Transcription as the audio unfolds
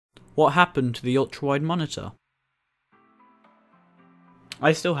What happened to the ultrawide monitor?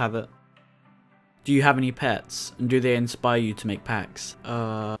 I still have it. Do you have any pets, and do they inspire you to make packs?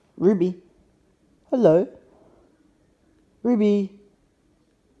 Ruby. Hello. Ruby.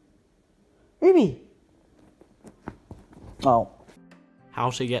 Ruby. Oh. How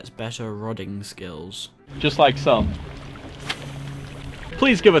to get better rodding skills. Just like so.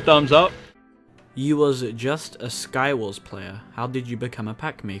 Please give a thumbs up. You was just a Skywars player. How did you become a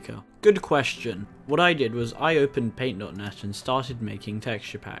pack maker? Good question. What I did was I opened paint.net and started making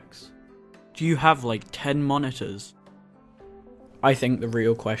texture packs. Do you have like 10 monitors? I think the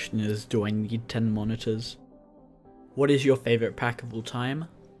real question is, do I need 10 monitors? What is your favorite pack of all time?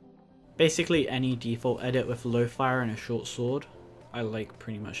 Basically any default edit with low fire and a short sword. I like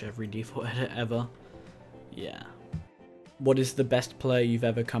pretty much every default edit ever. Yeah. What is the best player you've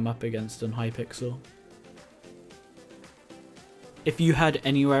ever come up against on Hypixel? If you had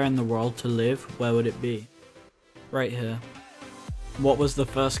anywhere in the world to live, where would it be? Right here. What was the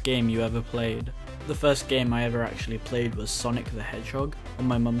first game you ever played? The first game I ever actually played was Sonic the Hedgehog on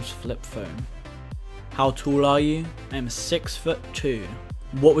my mum's flip phone. How tall are you? I am 6'2".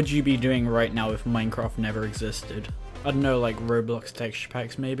 What would you be doing right now if Minecraft never existed? I don't know, like Roblox texture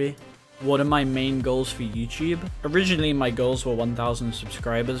packs maybe? What are my main goals for YouTube? Originally my goals were 1,000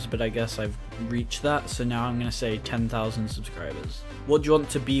 subscribers, but I guess I've reached that, so now I'm gonna say 10,000 subscribers. What do you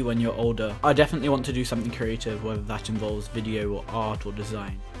want to be when you're older? I definitely want to do something creative, whether that involves video or art or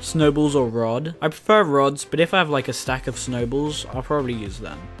design. Snowballs or rod? I prefer rods, but if I have like a stack of snowballs, I'll probably use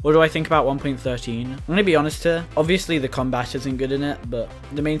them. What do I think about 1.13? I'm gonna be honest here, obviously the combat isn't good in it, but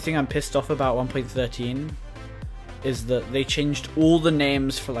the main thing I'm pissed off about 1.13 is that they changed all the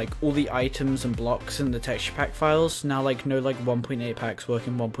names for like all the items and blocks in the texture pack files. Now like no like 1.8 packs work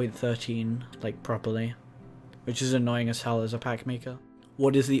in 1.13 like properly, which is annoying as hell as a pack maker.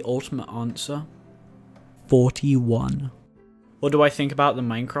 What is the ultimate answer? 41. What do I think about the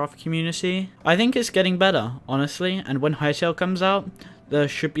Minecraft community? I think it's getting better, honestly, and when Hytale comes out, there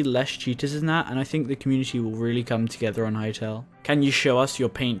should be less cheaters in that, and I think the community will really come together on Hytale. Can you show us your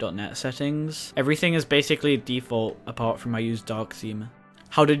paint.net settings? Everything is basically default apart from I use dark theme.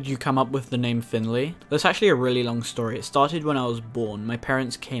 How did you come up with the name Finlay? That's actually a really long story. It started when I was born. My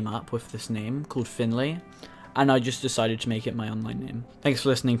parents came up with this name called Finlay, and I just decided to make it my online name. Thanks for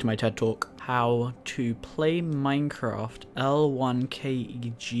listening to my TED Talk. How to play Minecraft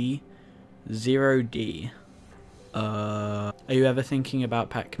L1KEG0D. Are you ever thinking about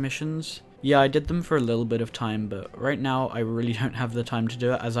pack commissions? Yeah, I did them for a little bit of time, but right now I really don't have the time to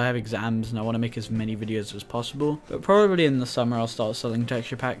do it as I have exams and I want to make as many videos as possible. But probably in the summer I'll start selling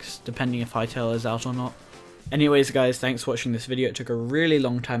texture packs, depending if Hytale is out or not. Anyways guys, thanks for watching this video. It took a really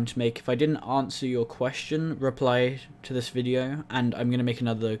long time to make. If I didn't answer your question, reply to this video, and I'm going to make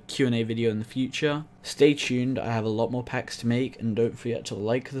another Q&A video in the future. Stay tuned, I have a lot more packs to make, and don't forget to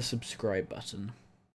like the subscribe button.